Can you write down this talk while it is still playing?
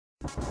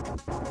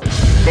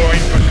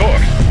Going to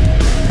source.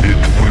 It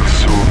will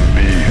soon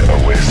be a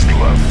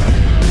wasteland.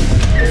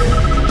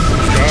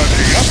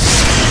 Charging up.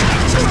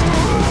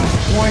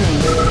 Warning,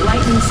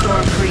 lightning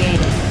storm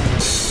created.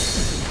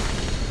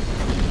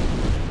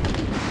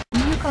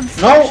 New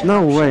construction No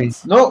way.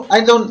 options. No,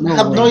 I don't No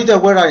have no way. idea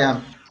where I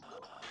am.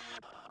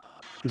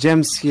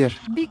 Gems here.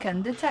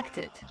 Beacon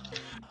detected.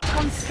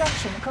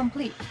 Construction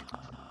complete.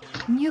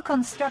 New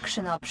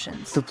construction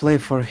options. To play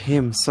for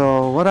him.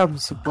 So what I'm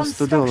supposed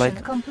to do?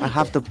 Like I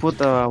have to put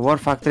a war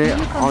factory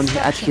on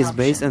at his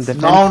base and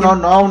defend No,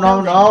 him.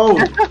 no.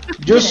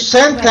 Just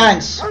send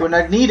tanks when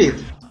I need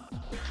it.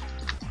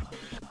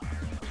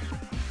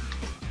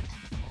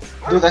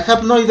 Dude, I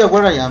have no idea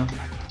where I am.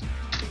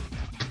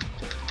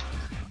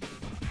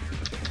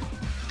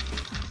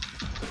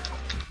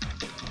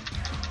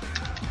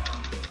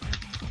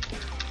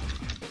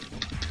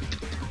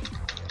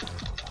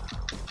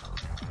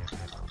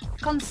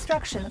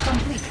 Construction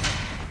complete.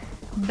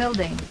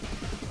 Building.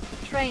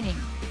 Training.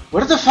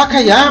 Where the fuck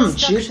I am,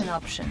 shit? Construction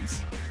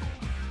options.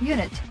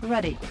 Unit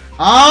ready.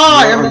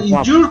 Ah, I am You're in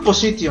up. your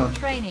position.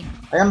 Training.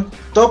 I am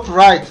top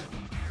right.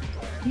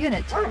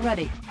 Unit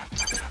ready.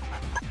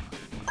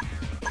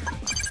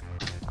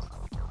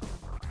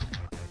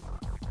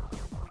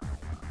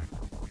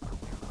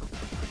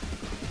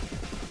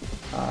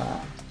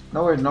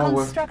 Nowhere.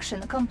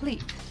 Construction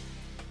complete.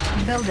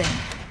 Building.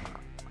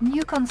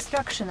 New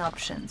construction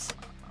options.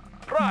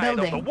 Pride of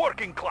Building. the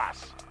working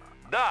class.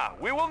 Da,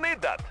 we will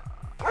need that.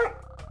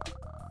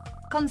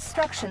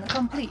 Construction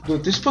complete.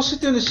 Dude, this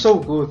position is so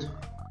good.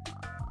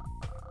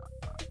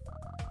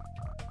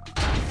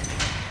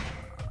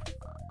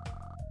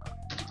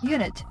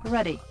 Unit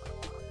ready.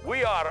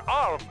 We are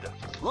armed.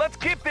 Let's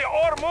keep the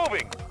ore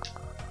moving.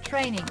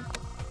 Training.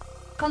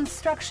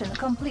 Construction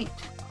complete.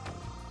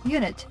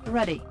 Unit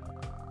ready.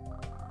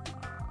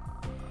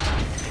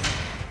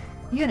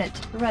 Unit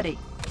ready.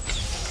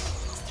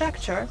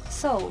 Structure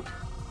sold.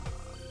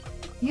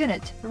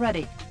 Unit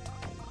ready.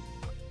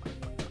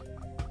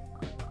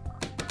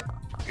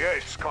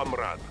 Yes,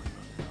 comrade.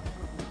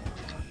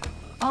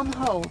 On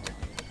hold.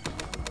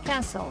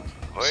 Cancelled.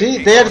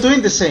 See, they are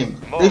doing the same.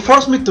 They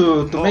force me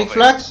to make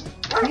flags,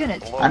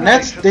 Unit and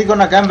next they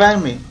gonna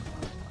gangbang me.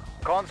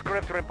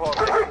 Conscript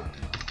reporting.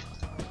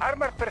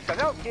 Armored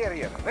personnel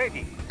carrier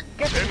ready.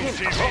 Getting in.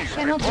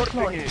 cannot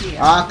deploy here.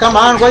 Ah, come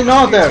on, why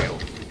not there?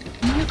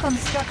 New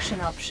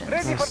construction options.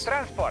 Ready for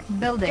transport.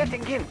 Building.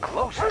 Getting in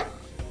closer.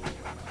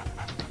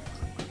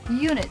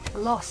 Unit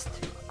lost.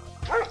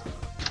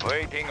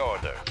 Waiting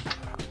order.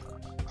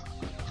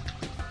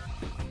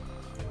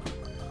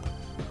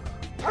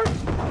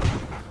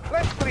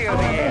 Let's clear Our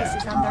the base air.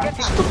 is under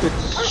attack.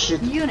 Stupid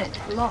shit. Unit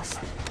lost.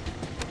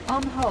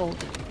 On hold.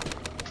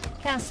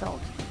 Cancelled.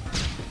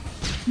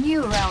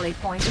 New rally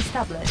point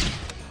established.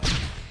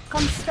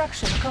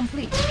 Construction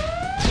complete.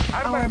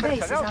 Our Armored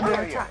base is personnel under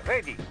carrier attack.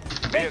 ready.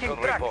 Making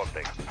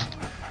tracks.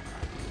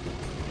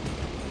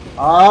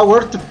 Ah,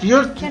 where to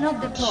build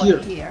Cannot deploy here?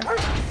 here.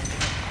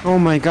 Oh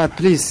my god,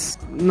 please.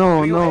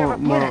 No more.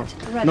 Unit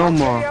ready. No Carry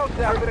more. out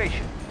the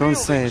operation. Don't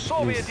say it,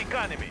 Soviet please.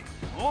 economy.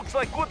 Looks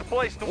like good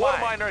place to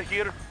mine. Miner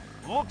here.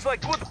 Looks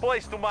like good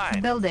place to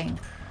mine. Building.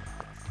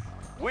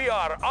 We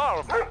are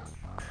armed.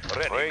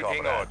 Ready,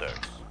 waiting orders.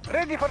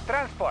 Ready for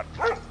transport.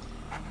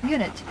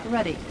 Unit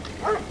ready.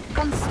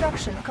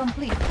 Construction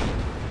complete.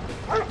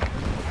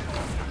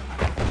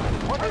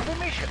 What is the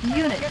mission?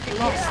 Unit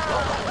lost.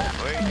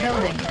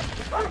 Building.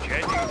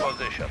 Changing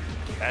position.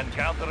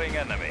 Encountering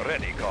enemy.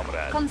 Ready,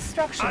 comrade.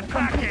 Construction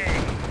complete.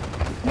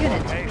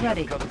 Unit Location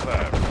ready.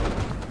 confirmed.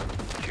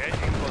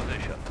 Changing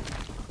position.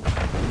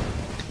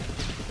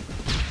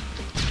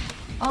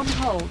 On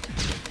hold.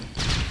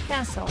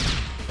 Cancelled.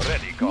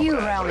 Ready, comrade. New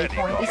rally ready,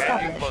 point comrade.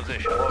 Changing established.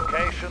 position.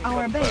 Location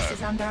Our confirmed. base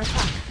is under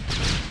attack.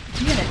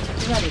 Unit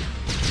ready.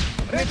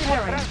 Ready for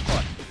Repairing.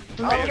 transport.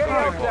 Low Carry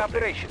out the power.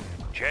 operation.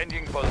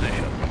 Changing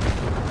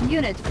position.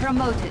 Unit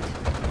promoted.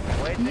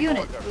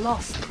 Unit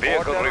lost.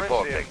 Vehicle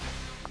reporting.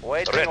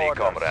 Ready,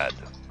 comrade.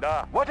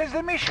 What is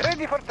the mission?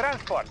 Ready for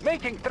transport.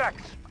 Making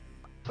tracks.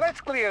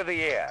 Let's clear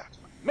the air.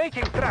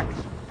 Making tracks.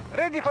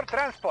 Ready for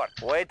transport.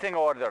 Waiting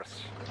orders.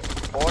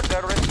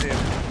 Order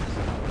received.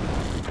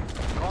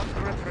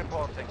 Conscript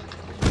reporting.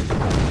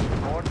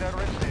 Order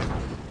received.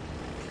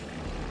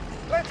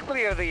 Let's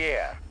clear the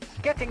air.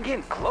 Getting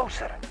in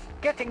closer.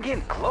 Getting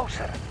in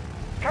closer.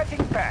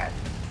 Cutting path.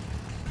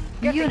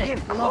 Getting Unit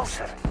in lost.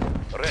 closer.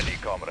 Ready,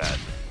 comrade.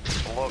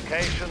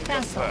 Location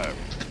Cancel. confirmed.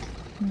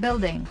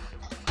 Building.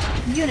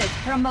 Unit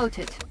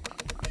promoted.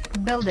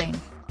 Building.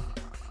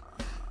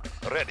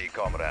 Ready,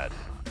 comrade.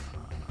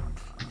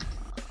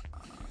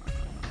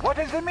 What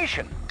is the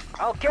mission?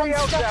 I'll carry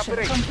out the Construction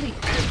operation. complete.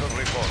 Vehicle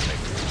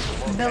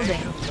reporting.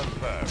 Building. Location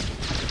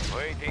confirmed.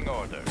 Waiting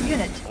order.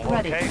 Unit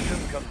ready. Location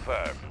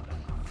confirmed.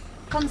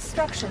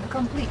 Construction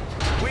complete.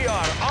 We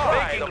are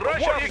armed. Making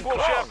Russia equal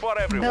share for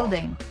everyone.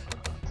 Building.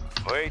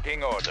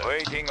 Waiting order.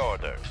 Waiting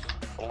orders.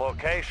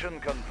 Location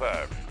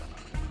confirmed.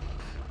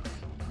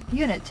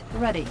 Unit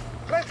ready.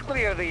 Let's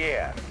clear the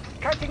air.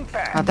 Cutting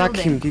path. Attack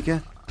Building. him,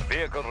 Kike.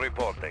 Vehicle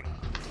reporting.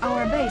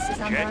 Our base is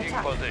under Changing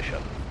attack.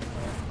 position.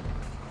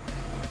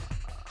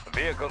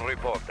 Vehicle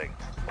reporting.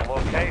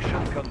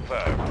 Location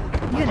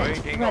confirmed. Unit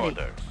Waiting ready.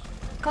 orders.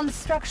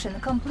 Construction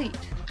complete.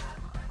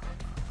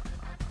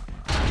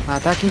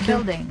 Attacking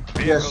him? Building.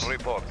 Vehicle Yes.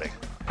 reporting.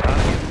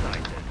 Target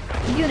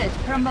sighted. Unit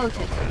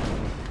promoted.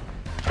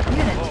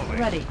 Unit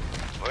ready.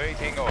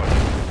 Waiting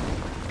orders.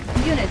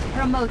 Unit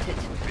promoted.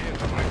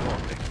 Vehicle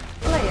reporting.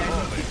 Player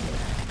Moving.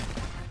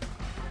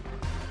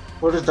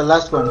 What is the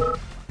last one?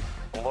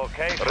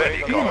 Location Ready,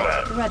 unit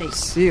confirmed. ready.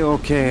 See,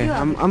 okay. You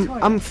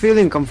are I'm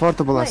feeling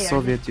comfortable as Player.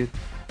 Soviet, dude.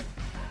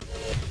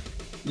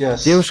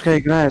 Yes. Девушка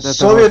играет. это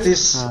Soviet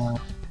вот,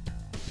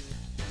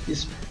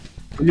 is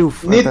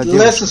Плюв, need это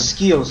less девушка.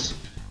 skills.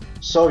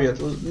 Soviet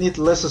need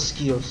less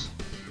skills.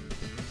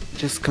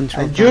 Just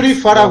control. And Yuri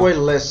tanks. far away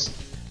less.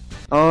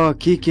 Oh,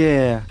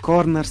 Kike,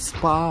 corner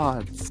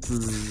spots.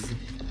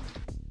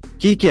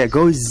 Kike,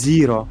 go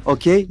 0,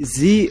 okay?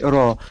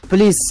 0.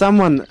 Please,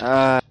 someone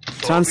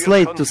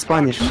translate to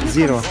Spanish. New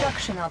 0.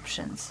 construction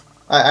options.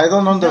 I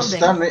don't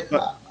understand.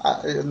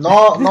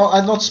 No,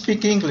 I don't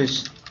speak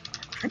English.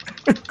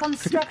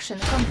 Construction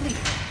complete.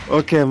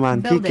 Okay,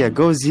 man. Kike, Building.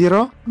 go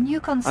 0, New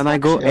construction and I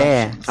go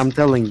options. I'm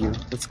telling you.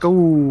 Let's go.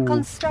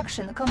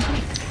 Construction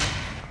complete.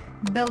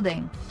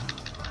 Building.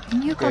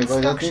 New Okay,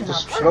 but I need construction to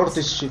explore options.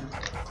 this ship.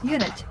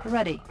 Unit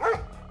ready.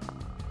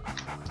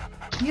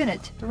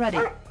 Unit ready.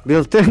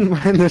 Build 10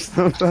 miners,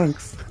 no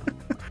tanks.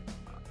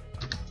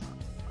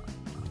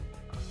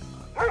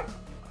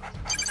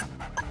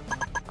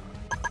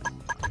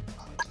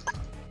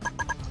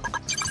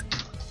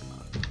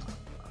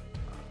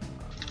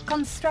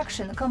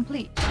 Construction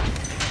complete.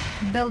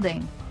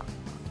 Building.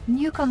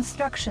 New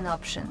construction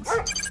options.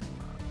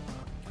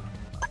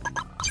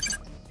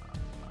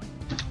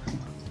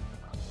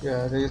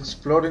 Yeah, they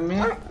exploding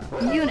me.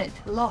 Unit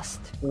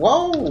lost.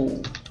 Wow!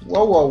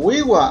 Wow, wow,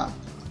 wee wah!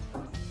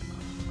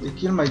 They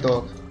killed my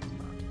dog.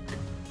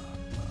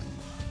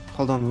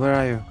 Hold on, where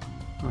are you?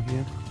 Oh,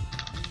 here.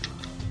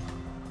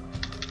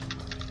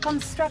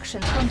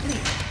 Construction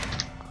complete.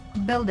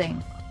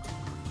 Building.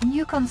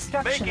 New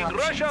construction Making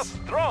options. Russia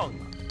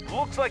strong.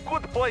 Looks like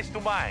good place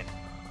to mine.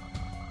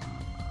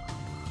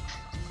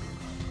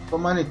 How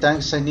many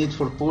tanks I need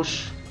for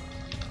push?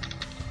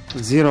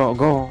 0,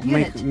 go.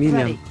 Unit Make million.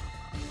 ready.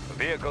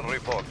 Vehicle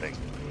reporting.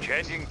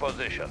 Changing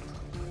position.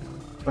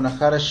 Gonna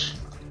harass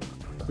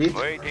a bit.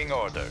 Waiting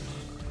orders.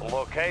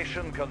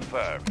 Location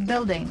confirmed.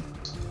 Building.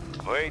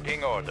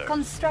 Waiting orders.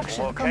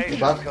 Construction Location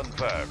complete.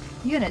 confirmed.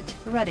 Unit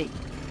ready.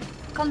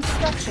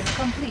 Construction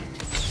complete.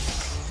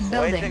 Waiting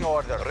Building.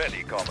 order.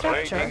 Ready, comrade.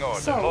 Structure Waiting order.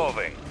 sold.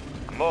 Moving.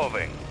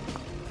 Moving.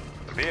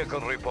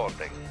 Vehicle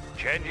reporting.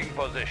 Changing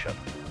position.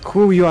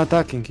 Who you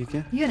attacking,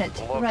 Kike? Unit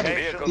ready.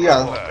 Vehicle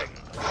Yeah. reporting.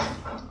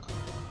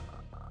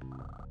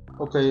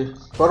 Okay,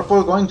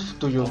 purple going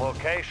to you.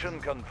 Location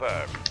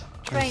confirmed.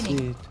 I see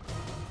Training. it.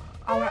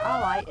 Our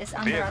ally is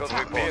under Vehicle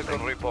attack. Vehicle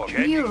report. New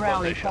Changing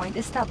rally position. point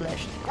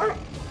established.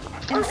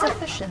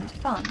 Insufficient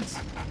funds.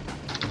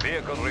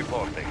 Vehicle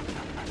reporting.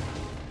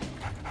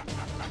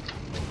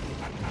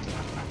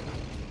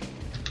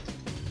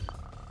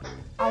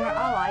 Our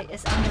ally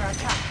is under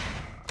attack.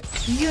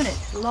 Unit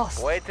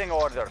lost. Waiting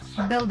orders.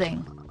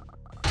 Building.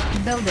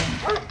 Building.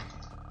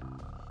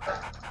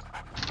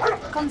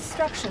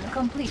 Construction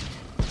complete.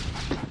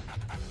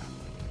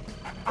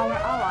 Our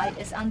ally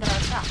is under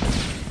attack.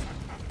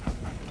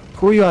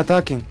 Who you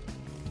attacking?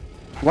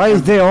 Why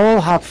they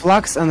all have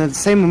flags and the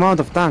same amount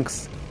of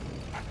tanks?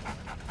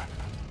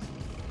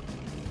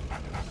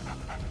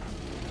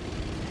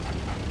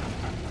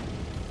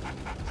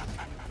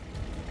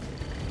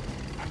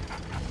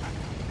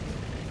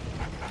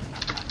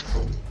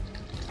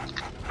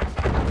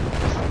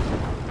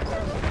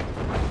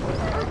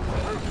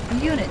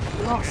 Unit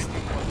lost.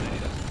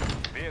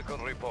 Vehicle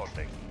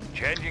reporting.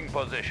 Changing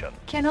position.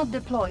 Cannot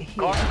deploy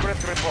here.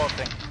 Conscript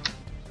reporting.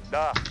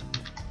 Da.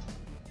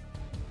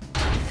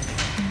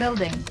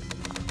 Building.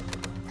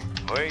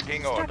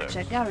 Waiting orders.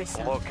 Structure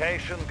garrison.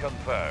 Location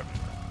confirmed.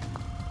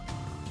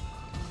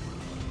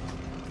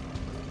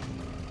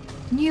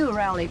 New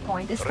rally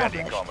point Ready,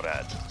 established.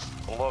 comrade.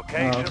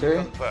 Location Okay.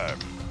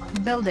 confirmed.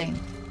 Building.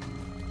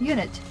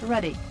 Unit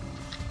ready.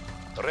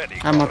 Ready.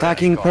 I'm comrade.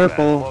 attacking Comrade.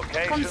 purple.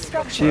 Location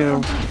Construction Chill.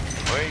 complete.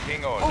 confirmed.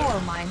 Waiting orders.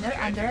 Ore miner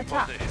under Changing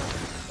attack.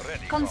 position.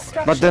 Ready,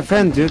 Construction. But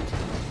defend, dude.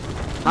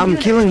 I'm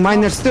killing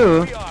miners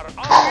too. comrade. We are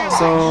armed.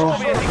 So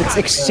Soviet it's economy.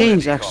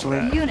 exchange Ready, actually.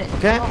 comrade. Unit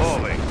Okay. lost.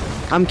 Moving.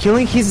 I'm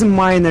killing his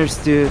miners,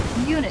 dude.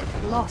 Unit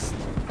lost.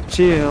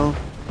 Chill.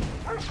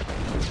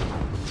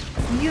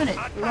 Unit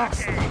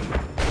lost.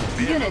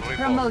 Vehicle Unit reporting.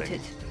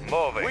 promoted.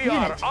 Moving. We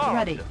Unit are armed.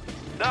 ready.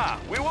 Da,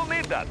 we will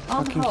need that.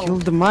 On Fucking kill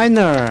hold. the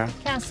miner.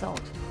 Cancelled.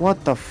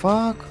 What the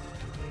fuck?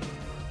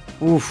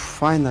 Oof,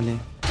 finally.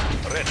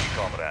 Ready,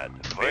 comrade.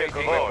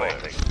 Vehicle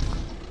reporting.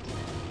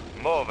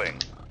 Moving.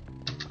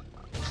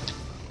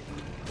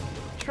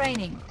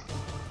 Training.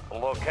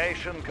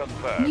 Location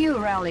confirmed. New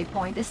rally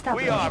point We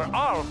established. are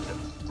armed.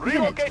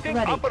 Relocating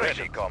ready.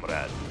 operation,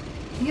 comrade.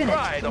 Unit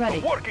Pride of ready.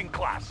 the working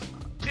class.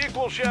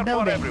 Equal share for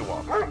Building.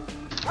 everyone.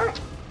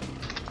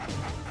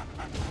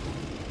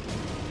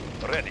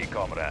 Ready,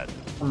 comrade.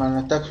 Come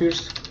on, attack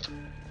first.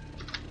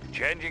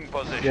 Changing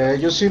position. Yeah,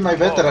 you see my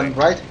veteran,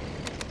 right?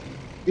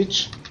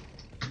 Bitch.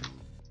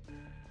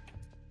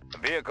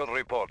 Vehicle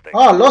reporting.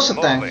 Oh, lost a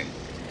tank. Moving.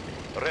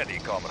 Ready,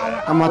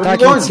 comrade. I'm Where you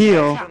attacking going?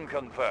 Theo. Location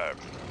confirmed.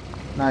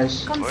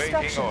 Nice.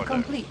 Construction order.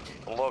 complete.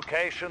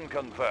 Location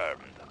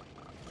confirmed.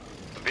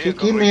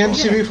 Give me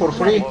MCV for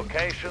free.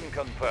 Location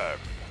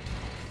confirmed.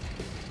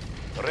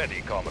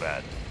 Ready,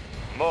 comrade.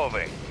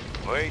 Moving.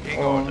 Waiting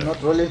Oh, order.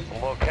 not really.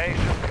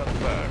 Location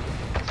confirmed.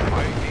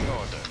 Waiting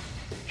order.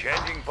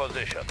 Changing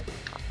position.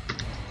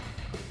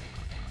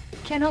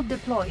 Cannot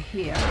deploy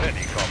here.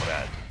 Ready,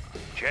 comrade.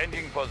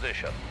 Changing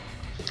position.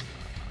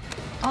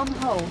 On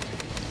hold.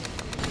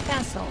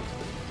 Cancelled.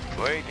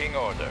 Waiting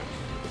orders.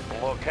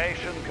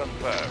 Location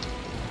confirmed.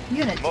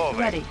 Unit Moving.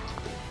 ready.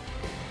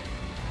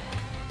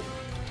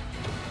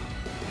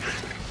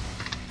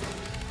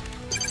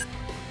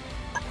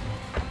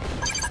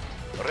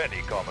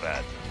 Ready,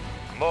 comrade.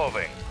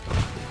 Moving.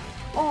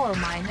 Ore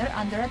miner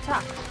under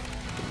attack.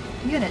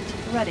 Unit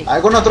ready.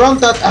 I'm gonna drone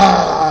that.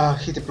 Ah,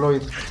 he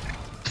deployed.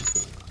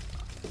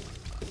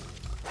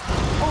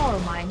 Ore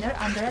miner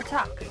under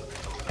attack.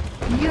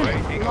 Unit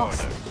Waiting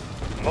lost. orders.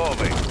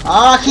 Moving.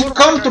 Ah, he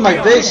come to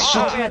my base.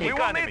 Shit. We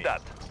will need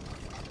that.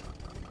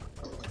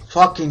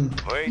 Fucking.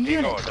 Waiting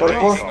Unit order.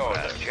 ready. Waiting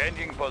order.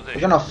 Changing I'm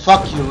position. gonna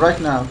fuck you right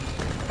now.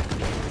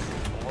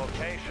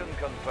 Location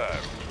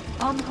confirmed.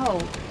 On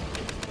hold.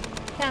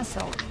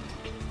 Cancelled.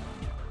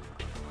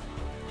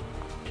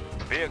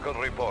 Vehicle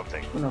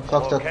reporting. I'm gonna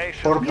fuck that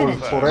Location purple Unit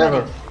forever.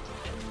 ready.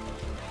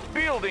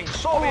 Building Ore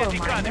Soviet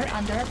miner economy.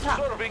 under attack.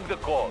 Serving the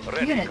call.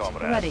 Ready, Unit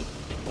comrade. ready.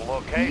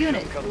 Location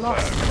Unit confirmed.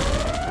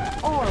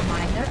 lost. Ore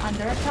miner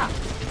under attack.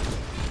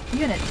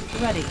 Unit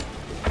ready.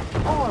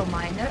 Ore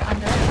miner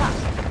under attack.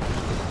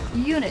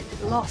 Unit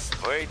lost.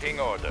 Waiting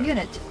order.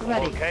 Unit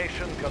ready.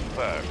 Location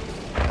confirmed.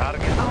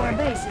 Target Our sighted.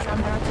 base is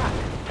under attack.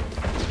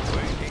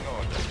 Waiting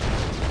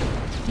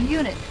order.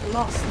 Unit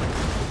lost.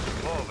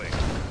 Moving.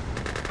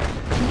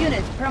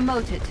 Unit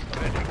promoted.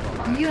 Ready,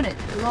 comrade. Unit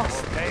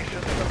lost. Location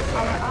Our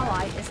confirmed.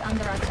 ally is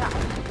under attack.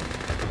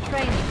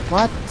 Training.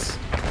 What?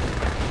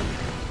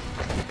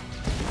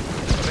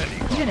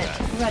 Ready, Unit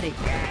comrade. ready.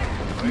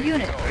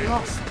 Unit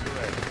lost.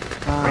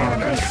 Our Ah,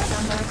 base is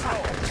under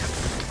attack.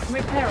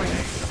 Repairing.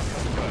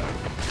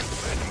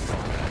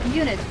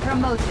 Unit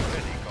promoted.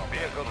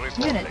 Vehicle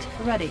reporting. Unit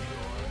ready.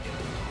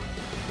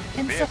 Vehicle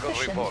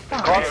Insufficient reporting.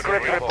 funds.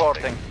 Conscript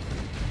reporting.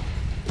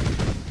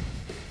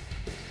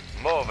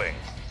 Moving.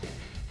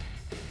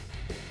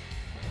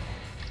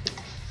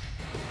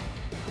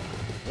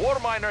 War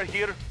miner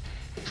here.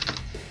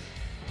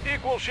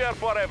 Equal share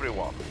for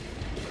everyone.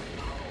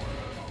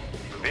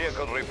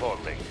 Vehicle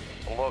reporting.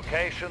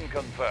 Location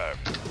confirmed.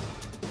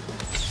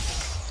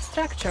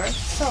 Structure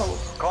sold.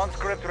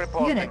 Conscript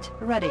reporting. Unit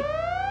ready.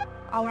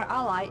 Our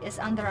ally is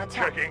under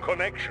attack. Checking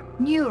connection.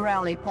 New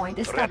rally point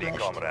Ready, established.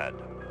 comrade.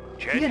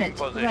 Changing Unit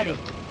position. ready.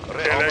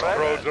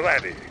 Electrodes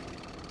ready.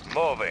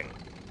 Moving.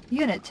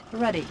 Unit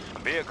ready.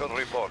 Vehicle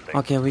reporting.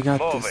 okay, we got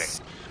Moving.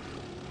 this.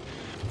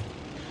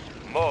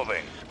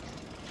 Moving.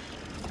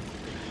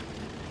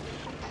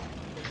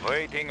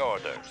 Waiting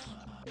orders.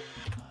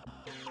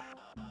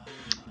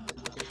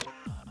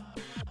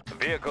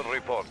 Vehicle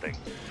reporting.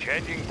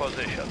 Changing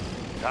position.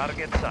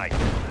 Target sighted.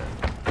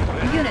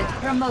 Ready. Unit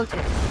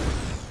promoted.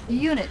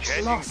 Unit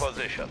Changing lost.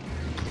 position.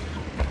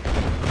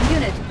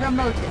 Unit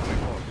promoted.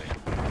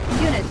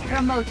 Unit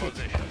promoted.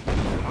 Position.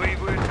 We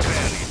will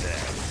bury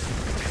them.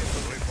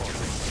 Vehicle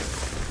reporting.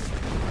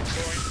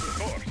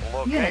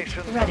 Unit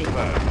Location ready.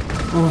 confirmed.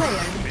 Player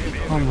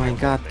defeated. Oh my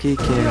god,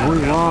 KK, we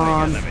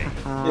won!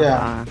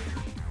 Yeah.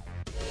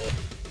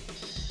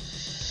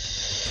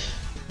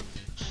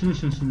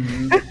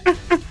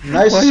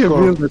 Nice Why you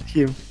score. build the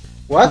team?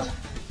 What?